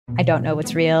I don't know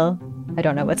what's real. I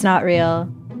don't know what's not real.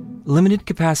 Limited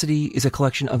Capacity is a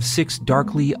collection of 6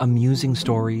 darkly amusing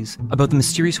stories about the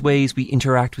mysterious ways we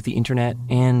interact with the internet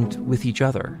and with each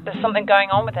other. There's something going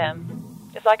on with him.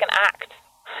 It's like an act.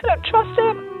 I don't trust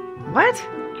him. What?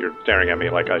 You're staring at me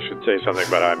like I should say something,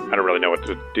 but I don't really know what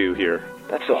to do here.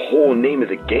 That's the whole name of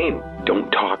the game. Don't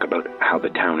talk about how the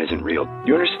town isn't real.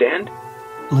 You understand?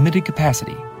 Limited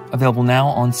Capacity. Available now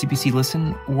on CBC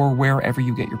Listen or wherever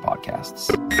you get your podcasts.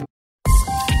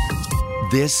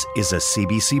 This is a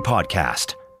CBC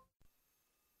podcast.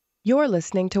 You're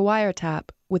listening to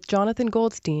Wiretap with Jonathan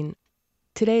Goldstein.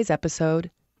 Today's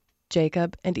episode,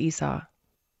 Jacob and Esau.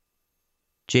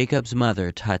 Jacob's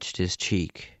mother touched his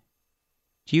cheek.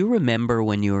 "Do you remember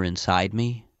when you were inside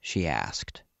me?" she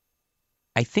asked.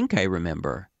 "I think I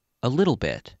remember. A little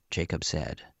bit," Jacob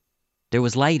said. "There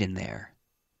was light in there."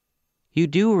 "You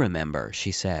do remember,"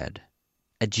 she said.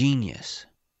 "A genius."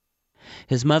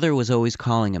 His mother was always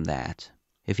calling him that.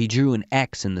 If he drew an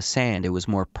X in the sand, it was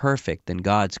more perfect than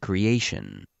God's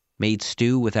creation. Made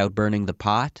stew without burning the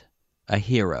pot? A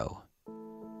hero.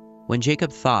 When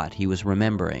Jacob thought he was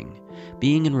remembering,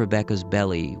 being in Rebekah's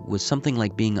belly was something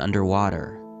like being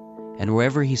underwater. And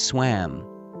wherever he swam,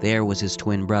 there was his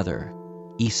twin brother,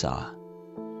 Esau.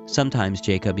 Sometimes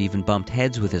Jacob even bumped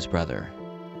heads with his brother.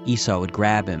 Esau would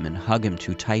grab him and hug him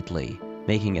too tightly,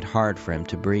 making it hard for him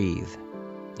to breathe.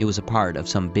 It was a part of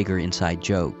some bigger inside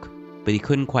joke, but he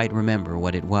couldn't quite remember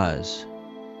what it was.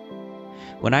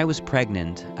 "When I was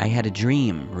pregnant, I had a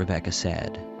dream," Rebekah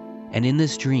said. "And in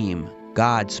this dream,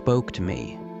 God spoke to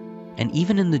me. And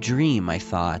even in the dream, I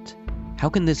thought, how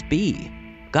can this be?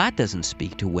 God doesn't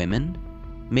speak to women.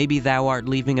 Maybe thou art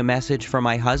leaving a message for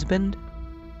my husband?"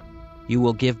 "You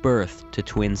will give birth to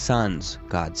twin sons,"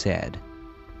 God said.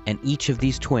 "And each of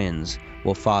these twins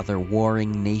will father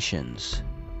warring nations."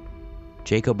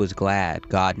 Jacob was glad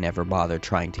God never bothered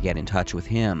trying to get in touch with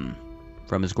him.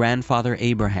 From his grandfather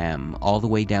Abraham all the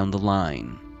way down the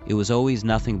line, it was always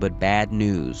nothing but bad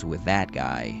news with that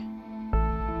guy.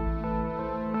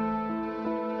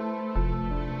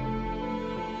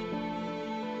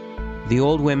 "The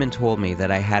old women told me that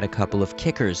I had a couple of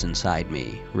kickers inside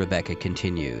me," Rebekah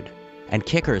continued, "and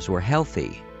kickers were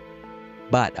healthy.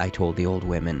 But," I told the old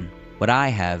women, "what I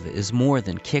have is more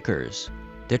than kickers.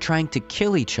 They're trying to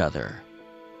kill each other.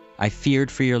 I feared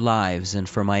for your lives and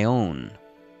for my own.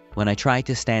 When I tried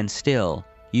to stand still,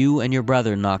 you and your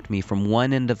brother knocked me from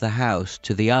one end of the house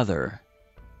to the other.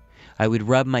 I would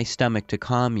rub my stomach to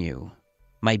calm you.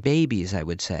 My babies, I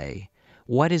would say,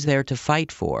 what is there to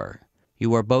fight for?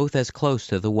 You are both as close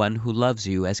to the one who loves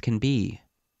you as can be."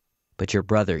 But your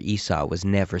brother Esau was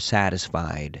never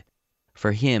satisfied.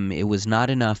 For him, it was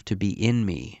not enough to be in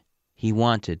me. He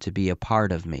wanted to be a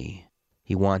part of me.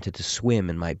 He wanted to swim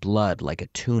in my blood like a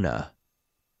tuna.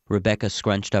 Rebekah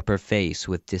scrunched up her face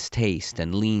with distaste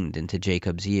and leaned into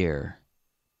Jacob's ear.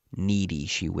 "Needy,"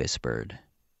 she whispered.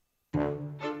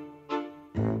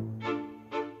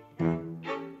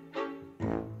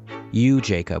 "You,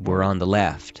 Jacob, were on the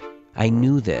left. I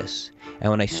knew this,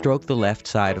 and when I stroked the left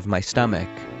side of my stomach,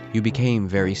 you became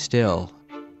very still.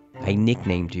 I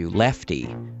nicknamed you Lefty,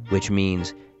 which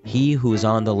means he who is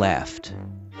on the left.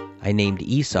 I named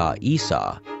Esau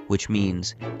Esau, which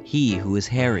means he who is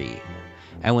hairy.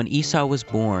 And when Esau was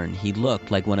born, he looked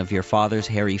like one of your father's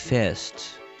hairy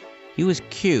fists. He was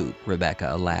cute,"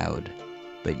 Rebekah allowed.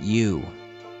 "But you,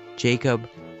 Jacob,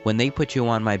 when they put you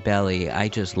on my belly, I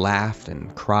just laughed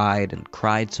and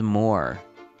cried some more.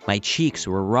 My cheeks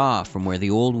were raw from where the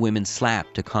old women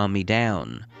slapped to calm me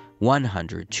down.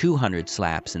 100, 200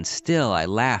 slaps, and still I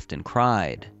laughed and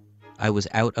cried. I was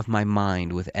out of my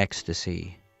mind with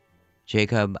ecstasy.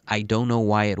 Jacob, I don't know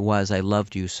why it was I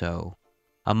loved you so.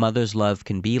 A mother's love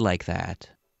can be like that,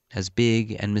 as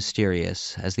big and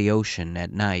mysterious as the ocean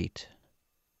at night."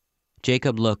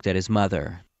 Jacob looked at his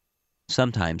mother.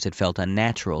 Sometimes it felt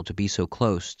unnatural to be so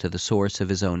close to the source of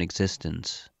his own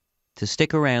existence. To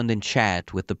stick around and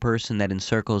chat with the person that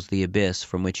encircles the abyss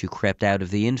from which you crept out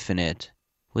of the infinite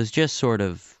was just sort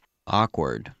of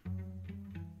awkward.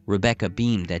 Rebekah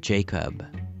beamed at Jacob.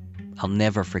 "I'll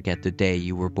never forget the day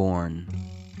you were born."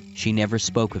 She never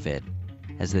spoke of it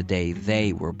as the day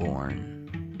they were born.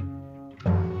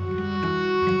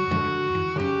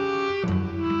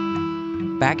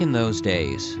 Back in those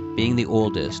days, being the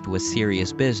oldest was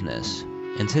serious business,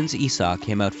 and since Esau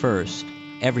came out first,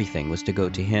 everything was to go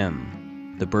to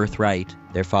him. The birthright,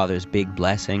 their father's big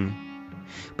blessing.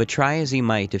 But try as he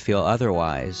might to feel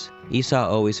otherwise, Esau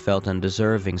always felt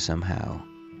undeserving somehow.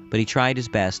 But he tried his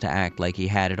best to act like he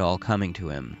had it all coming to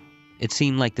him. It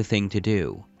seemed like the thing to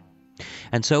do.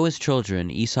 And so as children,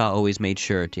 Esau always made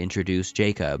sure to introduce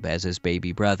Jacob as his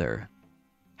baby brother.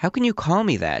 "How can you call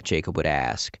me that?" Jacob would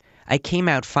ask. "I came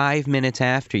out 5 minutes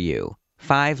after you.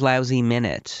 5 lousy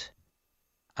minutes."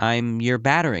 "I'm your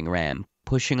battering ram,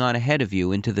 pushing on ahead of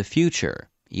you into the future,"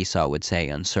 Esau would say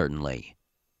uncertainly.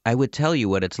 "I would tell you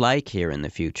what it's like here in the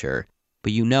future,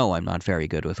 but you know I'm not very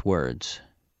good with words."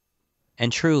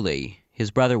 And truly,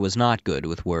 his brother was not good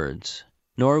with words,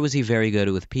 nor was he very good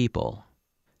with people.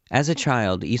 As a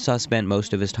child, Esau spent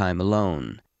most of his time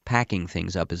alone, packing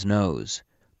things up his nose.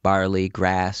 Barley,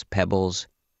 grass, pebbles.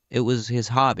 It was his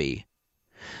hobby.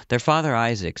 Their father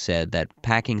Isaac said that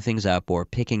packing things up or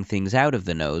picking things out of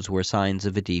the nose were signs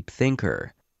of a deep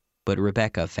thinker, but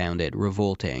Rebekah found it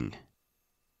revolting.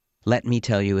 "Let me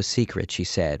tell you a secret," she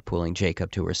said, pulling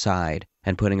Jacob to her side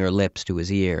and putting her lips to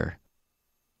his ear.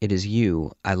 "It is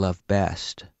you I love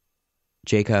best.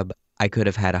 Jacob, I could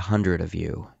have had 100 of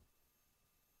you."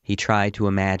 He tried to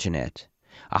imagine it.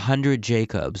 100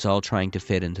 Jacobs all trying to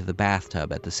fit into the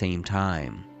bathtub at the same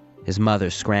time. His mother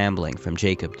scrambling from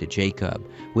Jacob to Jacob,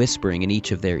 whispering in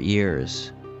each of their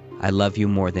ears. "I love you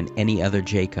more than any other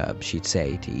Jacob," she'd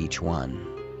say to each one.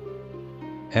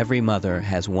 Every mother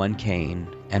has one Cain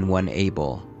and one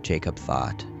Abel, Jacob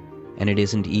thought, and it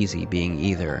isn't easy being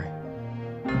either.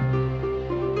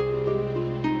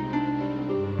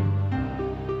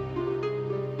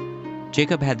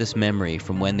 Jacob had this memory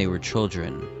from when they were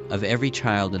children of every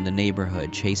child in the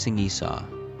neighborhood chasing Esau.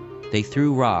 They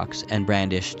threw rocks and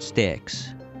brandished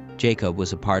sticks. Jacob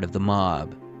was a part of the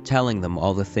mob, telling them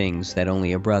all the things that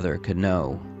only a brother could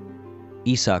know.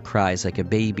 "Esau cries like a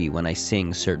baby when I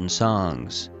sing certain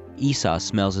songs. Esau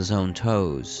smells his own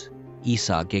toes.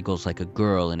 Esau giggles like a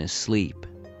girl in his sleep."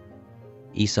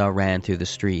 Esau ran through the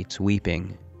streets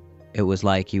weeping. It was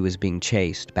like he was being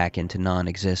chased back into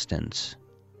non-existence.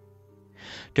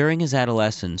 During his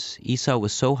adolescence, Esau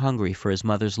was so hungry for his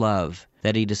mother's love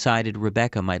that he decided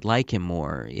Rebekah might like him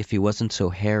more if he wasn't so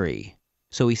hairy.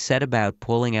 So he set about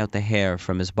pulling out the hair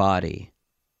from his body.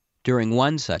 During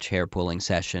one such hair-pulling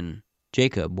session,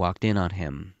 Jacob walked in on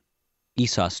him.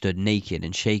 Esau stood naked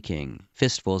and shaking,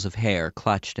 fistfuls of hair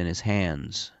clutched in his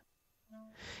hands.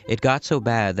 It got so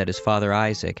bad that his father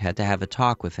Isaac had to have a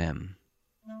talk with him.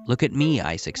 "Look at me,"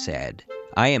 Isaac said.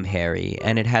 "I am hairy,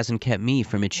 and it hasn't kept me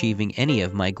from achieving any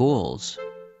of my goals."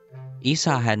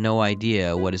 Esau had no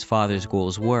idea what his father's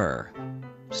goals were.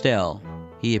 Still,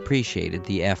 he appreciated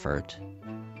the effort.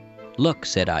 "Look,"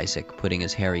 said Isaac, putting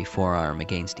his hairy forearm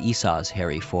against Esau's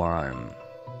hairy forearm.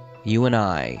 "You and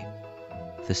I,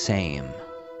 the same."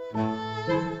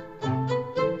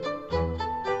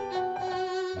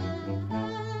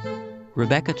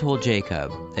 Rebekah told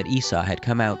Jacob that Esau had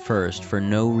come out first for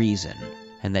no reason,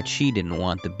 and that she didn't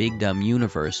want the big dumb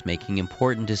universe making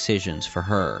important decisions for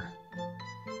her.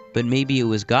 "But maybe it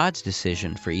was God's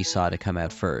decision for Esau to come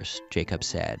out first," Jacob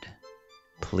said.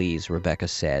 "Please," Rebekah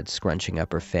said, scrunching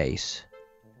up her face.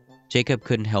 Jacob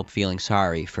couldn't help feeling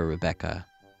sorry for Rebekah.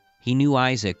 He knew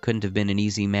Isaac couldn't have been an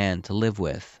easy man to live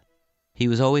with. He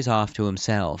was always off to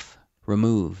himself,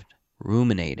 removed,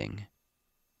 ruminating.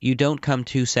 "You don't come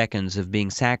 2 seconds of being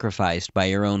sacrificed by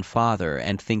your own father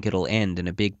and think it'll end in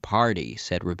a big party,"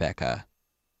 said Rebekah.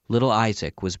 Little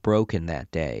Isaac was broken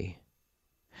that day.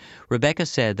 Rebekah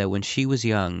said that when she was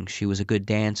young, she was a good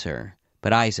dancer,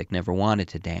 but Isaac never wanted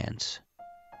to dance.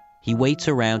 "He waits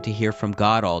around to hear from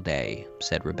God all day,"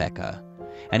 said Rebekah,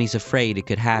 "and he's afraid it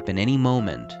could happen any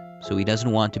moment, so he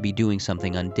doesn't want to be doing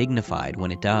something undignified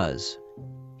when it does.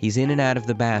 He's in and out of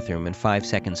the bathroom in 5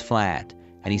 seconds flat,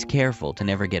 and he's careful to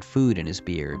never get food in his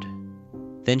beard."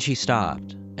 Then she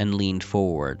stopped and leaned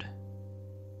forward.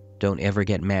 "Don't ever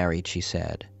get married," she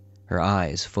said, her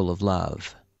eyes full of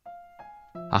love.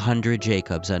 100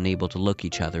 Jacobs unable to look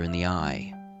each other in the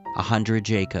eye. 100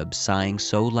 Jacobs sighing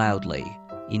so loudly,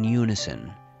 in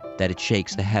unison, that it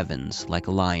shakes the heavens like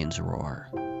a lion's roar.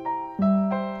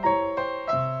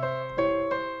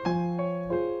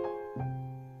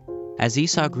 As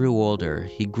Esau grew older,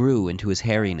 he grew into his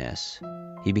hairiness.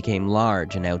 He became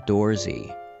large and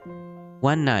outdoorsy.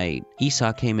 One night,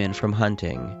 Esau came in from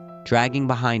hunting, dragging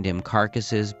behind him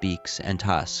carcasses, beaks, and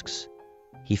tusks.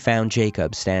 He found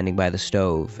Jacob standing by the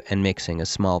stove and mixing a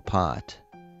small pot.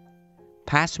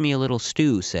 "Pass me a little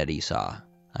stew," said Esau.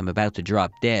 "I'm about to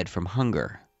drop dead from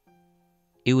hunger."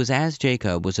 It was as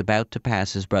Jacob was about to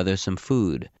pass his brother some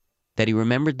food that he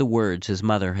remembered the words his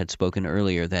mother had spoken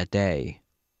earlier that day.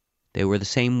 They were the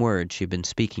same words she'd been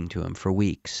speaking to him for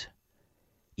weeks.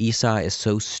 "Esau is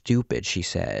so stupid," she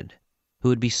said. "It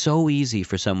would be so easy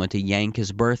for someone to yank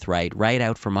his birthright right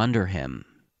out from under him."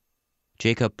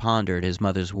 Jacob pondered his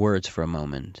mother's words for a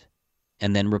moment,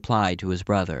 and then replied to his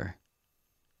brother,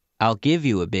 "I'll give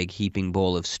you a big heaping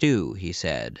bowl of stew," he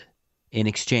said, "in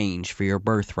exchange for your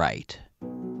birthright."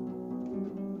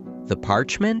 The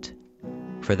parchment?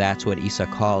 For that's what Esau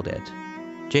called it.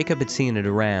 Jacob had seen it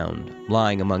around,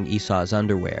 lying among Esau's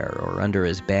underwear or under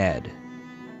his bed.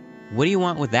 "What do you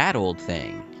want with that old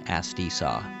thing?" asked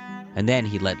Esau, and then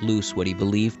he let loose what he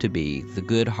believed to be the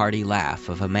good hearty laugh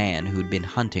of a man who'd been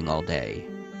hunting all day.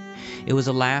 It was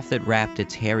a laugh that wrapped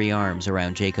its hairy arms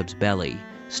around Jacob's belly,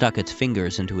 stuck its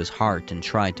fingers into his heart, and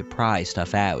tried to pry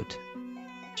stuff out.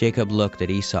 Jacob looked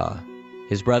at Esau,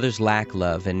 his brother's lack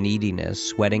love and neediness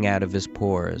sweating out of his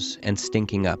pores and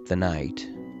stinking up the night.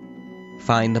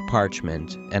 "Find the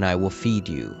parchment, and I will feed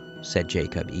you," said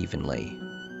Jacob evenly.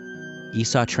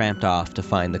 Esau tramped off to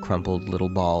find the crumpled little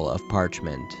ball of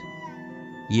parchment.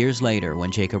 Years later,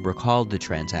 when Jacob recalled the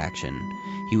transaction,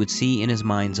 he would see in his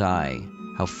mind's eye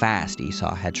how fast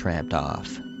Esau had tramped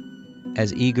off.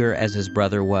 As eager as his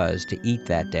brother was to eat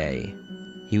that day,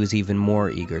 he was even more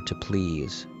eager to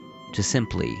please, to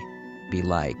simply be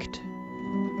liked.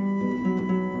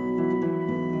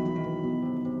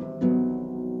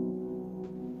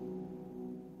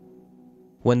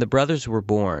 When the brothers were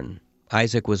born,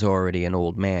 Isaac was already an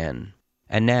old man,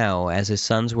 and now, as his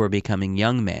sons were becoming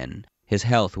young men, his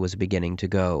health was beginning to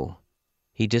go.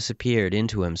 He disappeared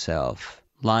into himself,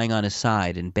 lying on his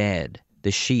side in bed,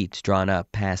 the sheets drawn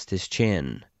up past his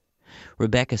chin.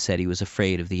 Rebecca said he was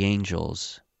afraid of the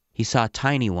angels. He saw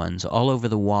tiny ones all over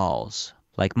the walls,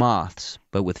 like moths,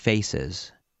 but with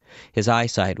faces. His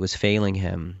eyesight was failing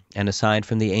him, and aside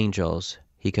from the angels,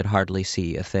 he could hardly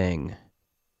see a thing.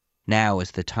 "Now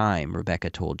is the time," Rebecca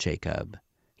told Jacob.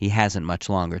 "He hasn't much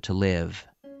longer to live.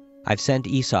 I've sent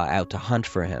Esau out to hunt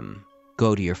for him.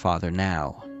 Go to your father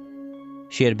now."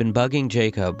 She had been bugging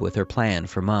Jacob with her plan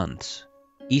for months.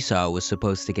 Esau was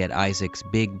supposed to get Isaac's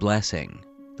big blessing,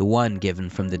 the one given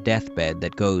from the deathbed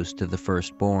that goes to the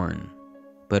firstborn.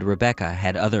 But Rebecca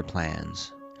had other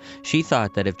plans. She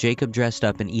thought that if Jacob dressed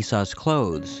up in Esau's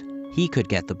clothes, he could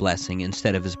get the blessing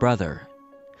instead of his brother.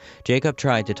 Jacob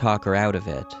tried to talk her out of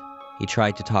it. He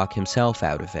tried to talk himself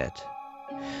out of it.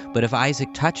 "But if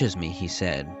Isaac touches me," he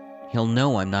said, "he'll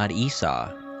know I'm not Esau."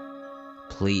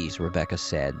 "Please," Rebecca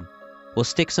said, "we'll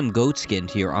stick some goatskin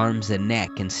to your arms and neck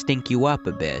and stink you up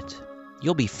a bit.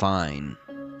 You'll be fine."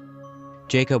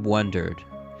 Jacob wondered,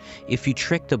 if you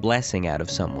tricked a blessing out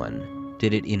of someone,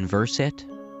 did it inverse it?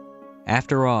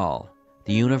 After all,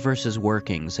 the universe's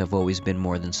workings have always been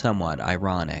more than somewhat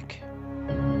ironic.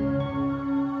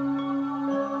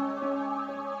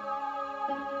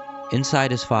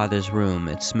 Inside his father's room,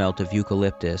 it smelt of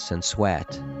eucalyptus and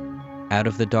sweat. Out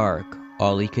of the dark,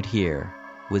 all he could hear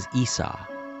was Esau,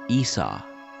 Esau.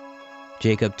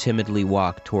 Jacob timidly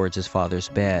walked towards his father's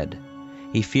bed.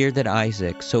 He feared that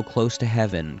Isaac, so close to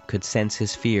heaven, could sense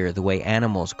his fear the way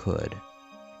animals could.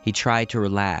 He tried to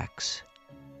relax.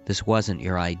 "This wasn't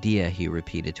your idea," he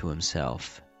repeated to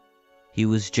himself. He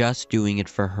was just doing it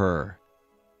for her.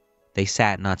 They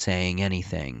sat not saying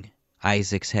anything,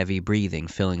 Isaac's heavy breathing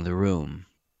filling the room.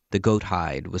 The goat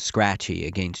hide was scratchy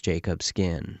against Jacob's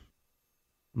skin.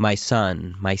 "My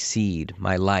son, my seed,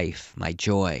 my life, my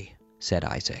joy," said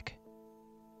Isaac.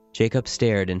 Jacob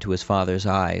stared into his father's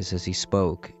eyes as he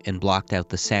spoke and blocked out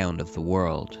the sound of the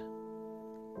world.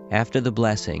 After the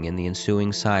blessing and the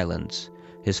ensuing silence,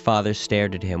 his father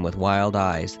stared at him with wild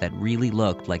eyes that really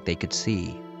looked like they could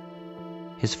see.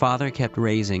 His father kept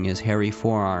raising his hairy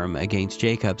forearm against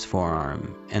Jacob's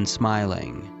forearm and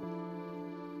smiling.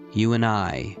 "You and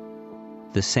I,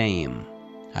 the same,"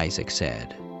 Isaac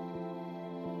said.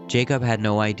 Jacob had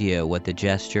no idea what the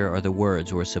gesture or the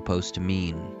words were supposed to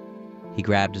mean. He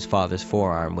grabbed his father's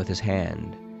forearm with his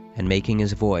hand, and making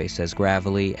his voice as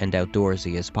gravelly and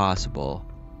outdoorsy as possible,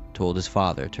 told his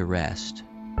father to rest.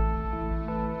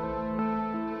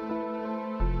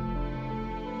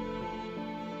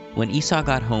 When Esau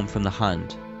got home from the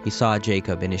hunt, he saw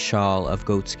Jacob in his shawl of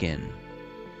goatskin.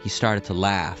 He started to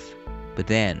laugh, but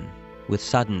then, with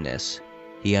suddenness,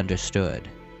 he understood.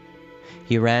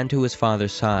 He ran to his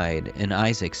father's side, and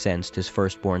Isaac sensed his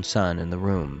firstborn son in the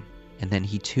room, and then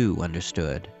he too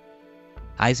understood.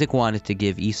 Isaac wanted to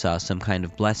give Esau some kind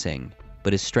of blessing,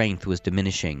 but his strength was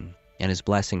diminishing, and his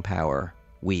blessing power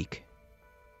weak.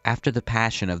 After the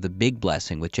passion of the big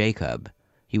blessing with Jacob,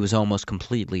 he was almost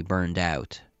completely burned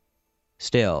out.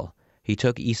 Still, he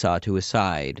took Esau to his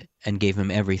side and gave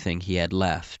him everything he had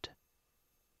left.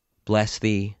 bless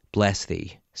thee,"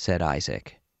 said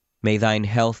Isaac. "May thine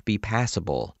health be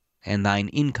passable, and thine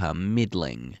income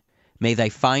middling. May thy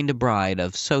find a bride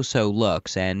of so-so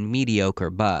looks and mediocre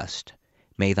bust.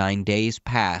 May thine days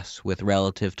pass with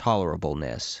relative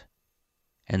tolerableness."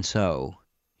 And so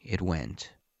it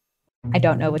went. I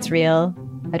don't know what's real.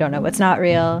 I don't know what's not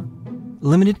real.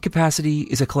 Limited Capacity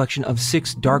is a collection of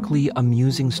 6 darkly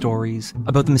amusing stories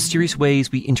about the mysterious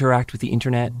ways we interact with the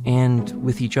internet and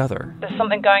with each other. There's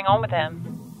something going on with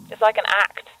him. It's like an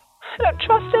act. I don't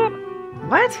trust him.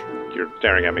 What? You're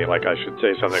staring at me like I should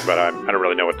say something, but I don't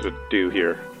really know what to do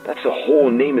here. That's the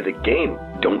whole name of the game.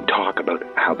 Don't talk about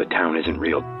how the town isn't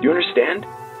real. You understand?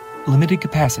 Limited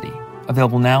Capacity,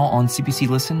 available now on CBC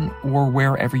Listen or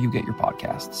wherever you get your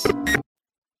podcasts.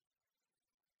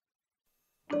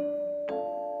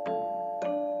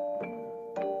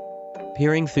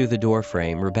 Peering through the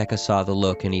doorframe, Rebecca saw the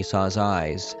look in Esau's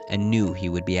eyes and knew he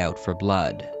would be out for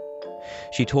blood.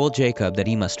 She told Jacob that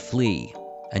he must flee,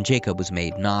 and Jacob was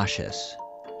made nauseous.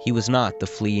 He was not the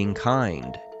fleeing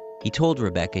kind. He told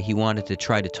Rebecca he wanted to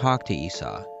try to talk to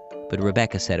Esau, but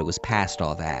Rebecca said it was past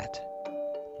all that.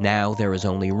 Now there is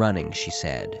only running, she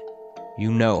said.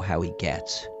 You know how he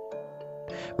gets.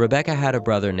 Rebecca had a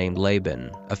brother named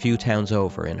Laban, a few towns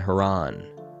over in Haran.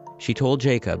 She told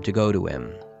Jacob to go to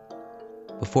him.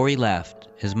 Before he left,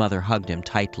 his mother hugged him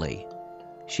tightly.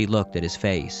 She looked at his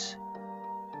face.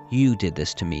 You did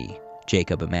this to me,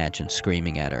 Jacob imagined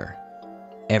screaming at her.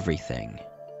 Everything.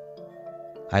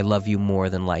 I love you more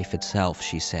than life itself,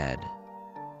 she said.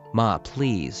 Ma,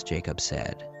 please, Jacob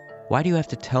said. Why do you have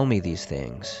to tell me these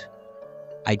things?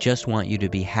 I just want you to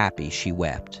be happy, she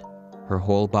wept, her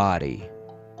whole body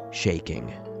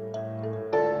shaking.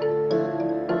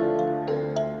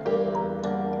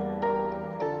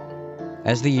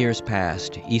 As the years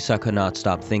passed, Esau could not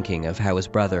stop thinking of how his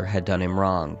brother had done him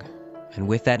wrong, and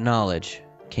with that knowledge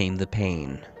came the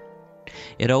pain.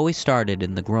 It always started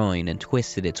in the groin and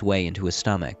twisted its way into his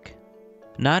stomach.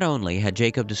 Not only had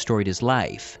Jacob destroyed his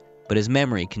life, but his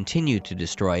memory continued to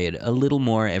destroy it a little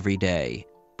more every day,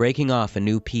 breaking off a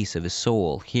new piece of his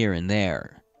soul here and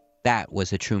there. That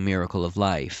was a true miracle of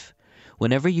life.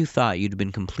 Whenever you thought you'd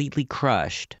been completely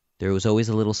crushed, there was always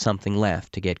a little something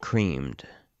left to get creamed.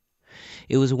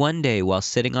 It was one day while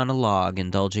sitting on a log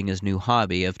indulging his new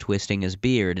hobby of twisting his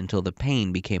beard until the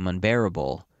pain became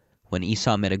unbearable, when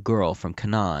Esau met a girl from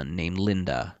Canaan named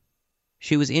Linda.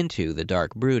 She was into the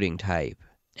dark brooding type,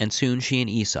 and soon she and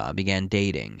Esau began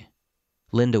dating.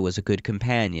 Linda was a good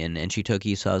companion, and she took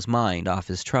Esau's mind off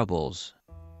his troubles.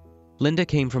 Linda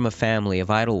came from a family of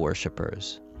idol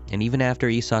worshippers, and even after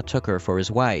Esau took her for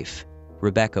his wife,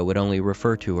 Rebecca would only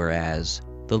refer to her as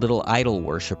the little idol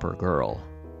worshipper girl.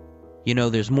 You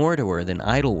know, there's more to her than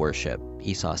idol worship,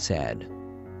 Esau said.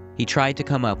 He tried to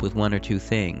come up with one or two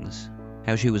things,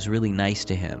 how she was really nice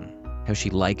to him, how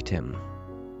she liked him,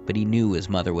 but he knew his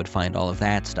mother would find all of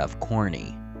that stuff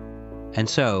corny. And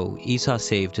so Esau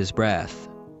saved his breath,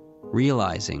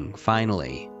 realizing,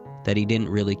 finally, that he didn't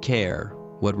really care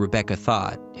what Rebecca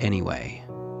thought anyway.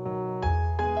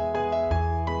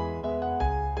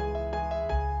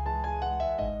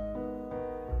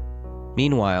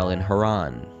 Meanwhile, in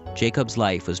Haran, Jacob's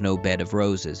life was no bed of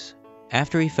roses.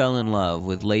 After he fell in love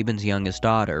with Laban's youngest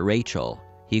daughter, Rachel,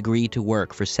 he agreed to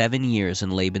work for 7 years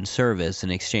in Laban's service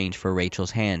in exchange for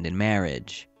Rachel's hand in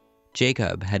marriage.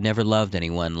 Jacob had never loved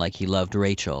anyone like he loved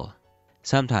Rachel.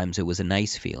 Sometimes it was a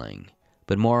nice feeling,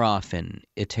 but more often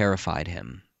it terrified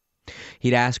him.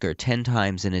 He'd ask her 10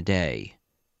 times in a day,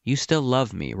 "You still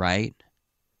love me, right?"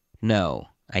 "No,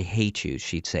 I hate you,"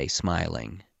 she'd say,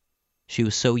 smiling. She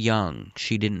was so young,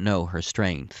 she didn't know her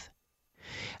strength.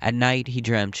 At night, he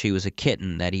dreamt she was a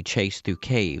kitten that he chased through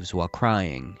caves while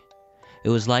crying. It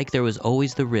was like there was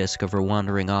always the risk of her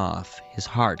wandering off, his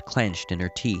heart clenched in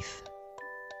her teeth.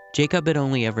 Jacob had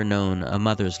only ever known a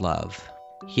mother's love.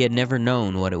 He had never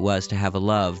known what it was to have a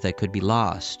love that could be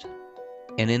lost.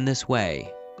 And in this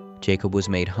way, Jacob was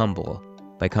made humble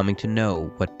by coming to know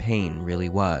what pain really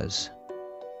was.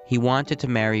 He wanted to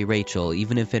marry Rachel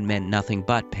even if it meant nothing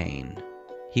but pain.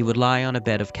 He would lie on a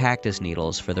bed of cactus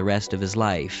needles for the rest of his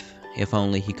life, if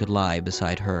only he could lie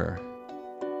beside her.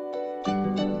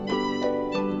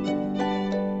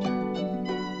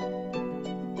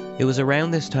 It was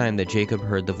around this time that Jacob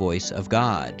heard the voice of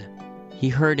God. He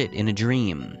heard it in a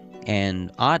dream,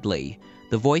 and, oddly,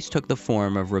 the voice took the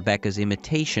form of Rebecca's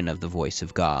imitation of the voice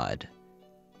of God.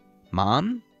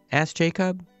 "Mom?" asked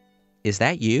Jacob. "Is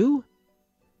that you?"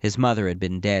 His mother had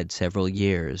been dead several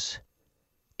years.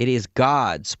 "It is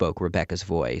God," spoke Rebecca's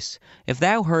voice. "If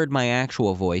thou heard my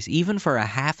actual voice, even for a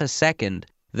half a second,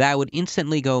 thou would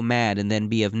instantly go mad and then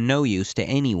be of no use to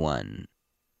anyone."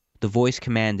 The voice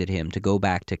commanded him to go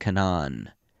back to Canaan.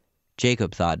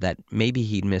 Jacob thought that maybe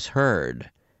he'd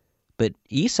misheard. "But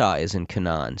Esau is in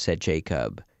Canaan," said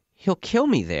Jacob. "He'll kill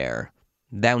me there.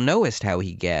 Thou knowest how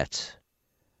he gets."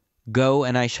 "Go,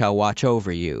 and I shall watch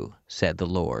over you," said the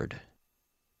Lord.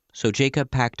 So Jacob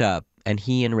packed up, and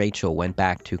he and Rachel went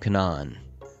back to Canaan.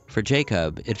 For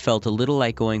Jacob, it felt a little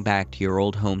like going back to your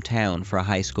old hometown for a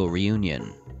high school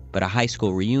reunion, but a high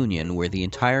school reunion where the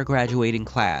entire graduating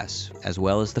class, as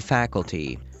well as the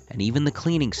faculty, and even the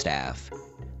cleaning staff,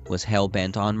 was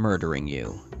hell-bent on murdering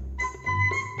you.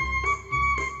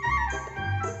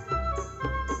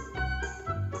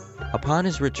 Upon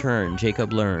his return,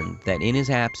 Jacob learned that in his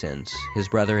absence, his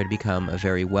brother had become a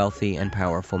very wealthy and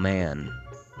powerful man.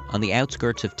 On the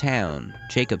outskirts of town,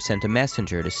 Jacob sent a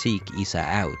messenger to seek Esau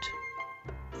out.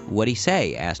 "What'd he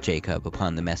say?" asked Jacob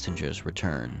upon the messenger's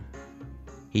return.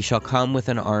 "He shall come with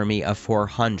an army of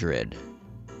 400.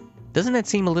 "Doesn't that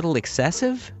seem a little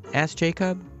excessive?" asked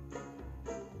Jacob.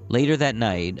 Later that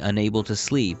night, unable to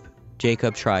sleep,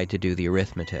 Jacob tried to do the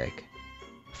arithmetic.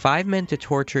 5 men to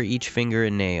torture each finger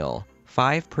and nail,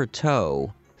 5 per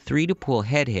toe, 3 to pull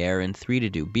head hair and 3 to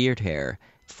do beard hair,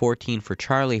 14 for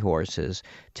Charlie horses,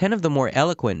 10 of the more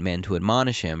eloquent men to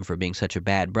admonish him for being such a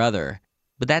bad brother,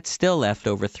 but that still left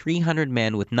over 300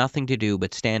 men with nothing to do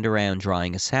but stand around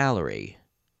drawing a salary.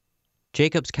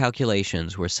 Jacob's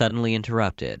calculations were suddenly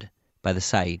interrupted by the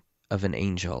sight of an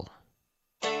angel.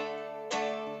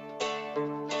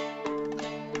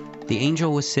 The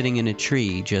angel was sitting in a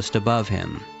tree just above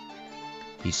him.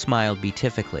 He smiled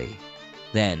beatifically.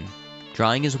 Then,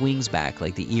 drawing his wings back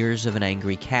like the ears of an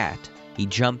angry cat, he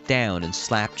jumped down and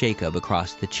slapped Jacob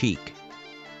across the cheek.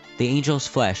 The angel's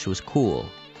flesh was cool,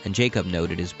 and Jacob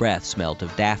noted his breath smelt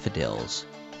of daffodils.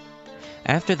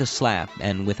 After the slap,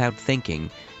 and without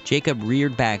thinking, Jacob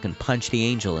reared back and punched the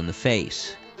angel in the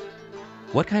face.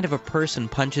 What kind of a person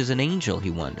punches an angel, he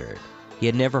wondered. He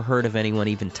had never heard of anyone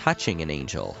even touching an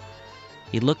angel.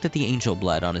 He looked at the angel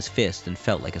blood on his fist and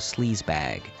felt like a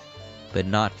sleazebag. But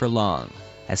not for long,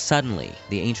 as suddenly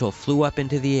the angel flew up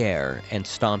into the air and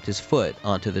stomped his foot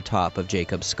onto the top of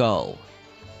Jacob's skull.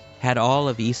 Had all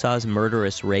of Esau's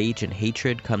murderous rage and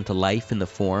hatred come to life in the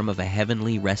form of a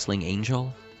heavenly wrestling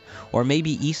angel? Or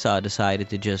maybe Esau decided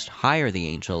to just hire the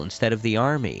angel instead of the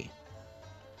army.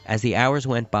 As the hours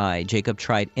went by, Jacob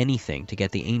tried anything to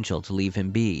get the angel to leave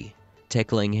him be,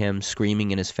 tickling him,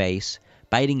 screaming in his face,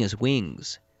 biting his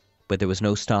wings, but there was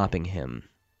no stopping him.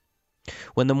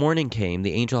 When the morning came,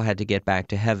 the angel had to get back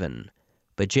to heaven,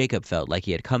 but Jacob felt like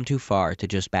he had come too far to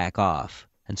just back off,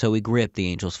 and so he gripped the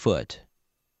angel's foot.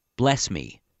 "Bless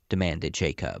me," demanded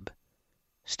Jacob.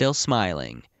 Still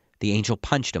smiling, the angel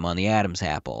punched him on the Adam's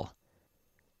apple.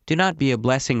 "Do not be a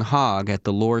blessing hog at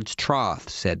the Lord's trough,"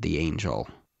 said the angel.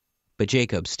 But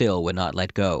Jacob still would not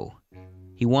let go.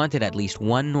 He wanted at least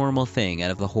one normal thing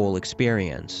out of the whole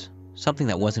experience, something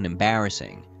that wasn't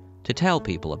embarrassing, to tell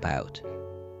people about.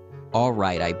 "All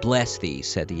right, I bless thee,"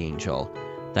 said the angel.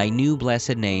 "Thy new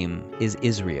blessed name is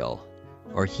Israel,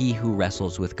 or he who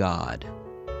wrestles with God."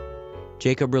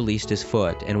 Jacob released his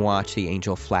foot and watched the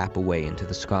angel flap away into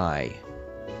the sky.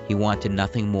 He wanted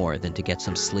nothing more than to get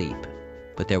some sleep,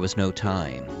 but there was no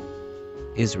time.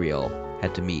 Israel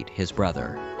had to meet his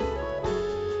brother.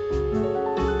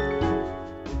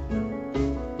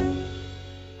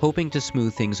 Hoping to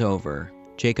smooth things over,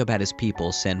 Jacob had his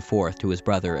people send forth to his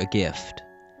brother a gift.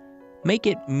 "Make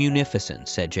it munificent,"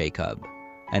 said Jacob,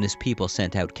 and his people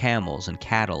sent out camels and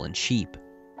cattle and sheep.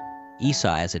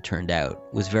 Esau, as it turned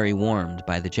out, was very warmed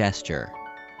by the gesture.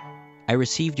 "I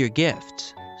received your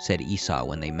gifts," said Esau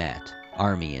when they met,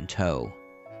 army in tow.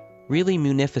 "Really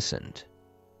munificent."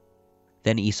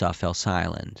 Then Esau fell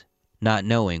silent, not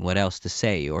knowing what else to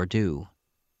say or do.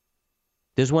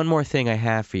 "There's one more thing I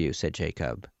have for you," said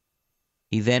Jacob.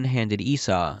 He then handed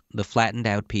Esau the flattened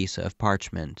out piece of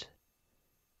parchment.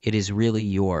 "It is really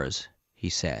yours," he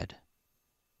said.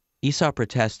 Esau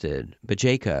protested, but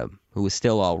Jacob, who was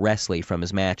still all wrestly from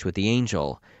his match with the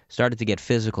angel, started to get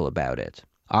physical about it,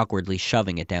 awkwardly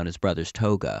shoving it down his brother's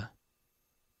toga.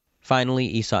 Finally,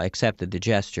 Esau accepted the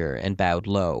gesture and bowed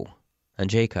low, and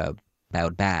Jacob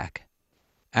bowed back.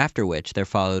 After which there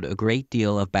followed a great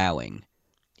deal of bowing.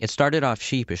 It started off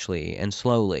sheepishly and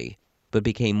slowly, but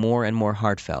became more and more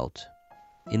heartfelt.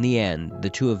 In the end, the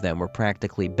two of them were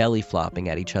practically belly-flopping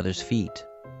at each other's feet.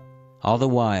 All the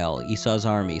while, Esau's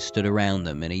army stood around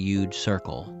them in a huge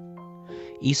circle.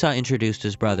 Esau introduced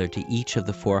his brother to each of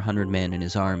the 400 men in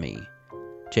his army.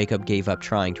 Jacob gave up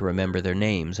trying to remember their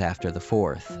names after the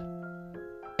 4th.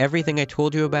 "Everything I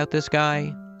told you about this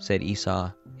guy," said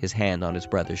Esau, his hand on his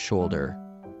brother's shoulder.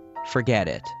 "Forget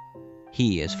it.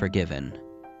 He is forgiven."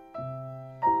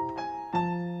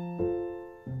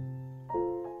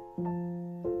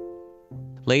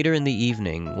 Later in the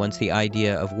evening, once the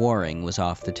idea of warring was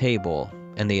off the table,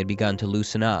 and they had begun to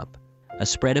loosen up, a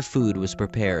spread of food was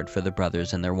prepared for the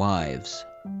brothers and their wives.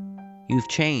 "You've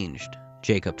changed,"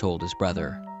 Jacob told his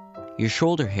brother. "Your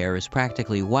shoulder hair is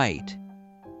practically white."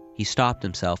 He stopped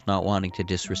himself, not wanting to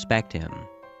disrespect him.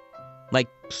 "Like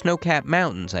snow-capped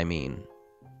mountains, I mean."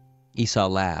 Esau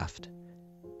laughed.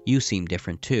 "You seem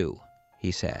different too,"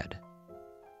 he said.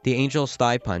 The angel's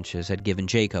thigh punches had given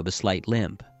Jacob a slight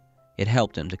limp. It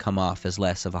helped him to come off as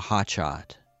less of a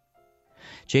hotshot.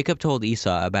 Jacob told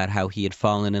Esau about how he had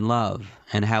fallen in love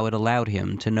and how it allowed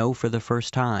him to know for the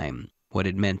first time what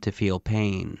it meant to feel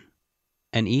pain.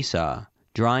 And Esau,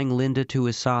 drawing Linda to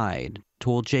his side,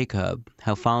 told Jacob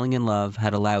how falling in love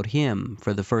had allowed him,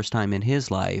 for the first time in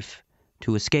his life,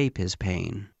 to escape his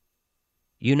pain.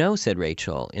 "You know," said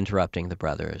Rachel, interrupting the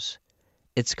brothers,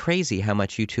 "it's crazy how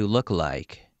much you two look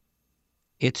alike."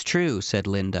 "It's true," said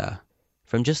Linda.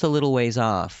 "From just a little ways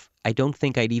off, I don't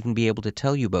think I'd even be able to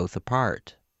tell you both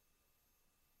apart."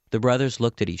 The brothers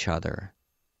looked at each other,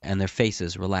 and their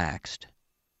faces relaxed.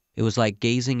 It was like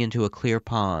gazing into a clear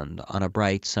pond on a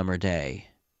bright summer day.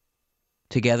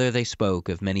 Together they spoke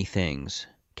of many things,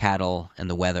 cattle and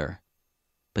the weather,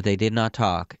 but they did not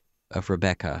talk of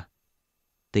Rebecca.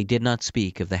 They did not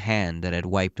speak of the hand that had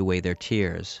wiped away their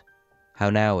tears, how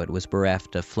now it was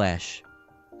bereft of flesh,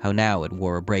 how now it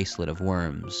wore a bracelet of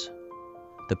worms.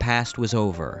 The past was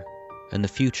over, and the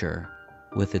future,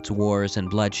 with its wars and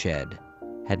bloodshed,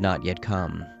 had not yet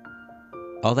come.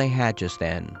 All they had just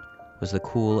then was the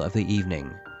cool of the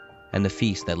evening and the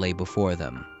feast that lay before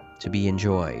them, to be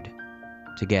enjoyed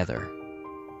together.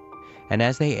 And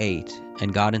as they ate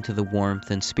and got into the warmth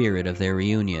and spirit of their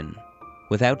reunion,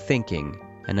 without thinking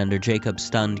and under Jacob's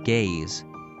stunned gaze,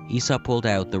 Esau pulled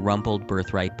out the rumpled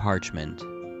birthright parchment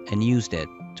and used it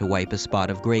to wipe a spot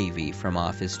of gravy from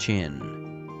off his chin.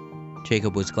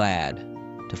 Jacob was glad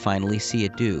to finally see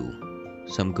it do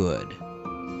some good.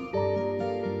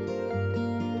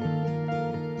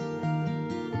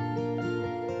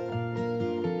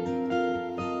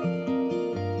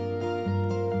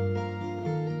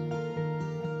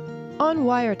 On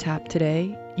Wiretap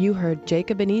today, you heard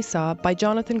Jacob and Esau by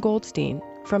Jonathan Goldstein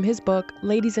from his book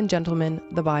Ladies and Gentlemen,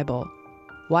 the Bible.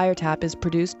 Wiretap is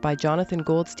produced by Jonathan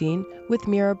Goldstein with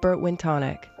Mira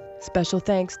Burt-Wintonic. Special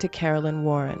thanks to Carolyn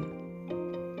Warren.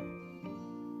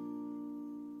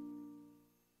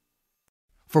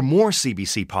 For more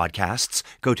CBC podcasts,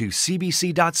 go to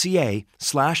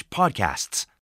cbc.ca/podcasts.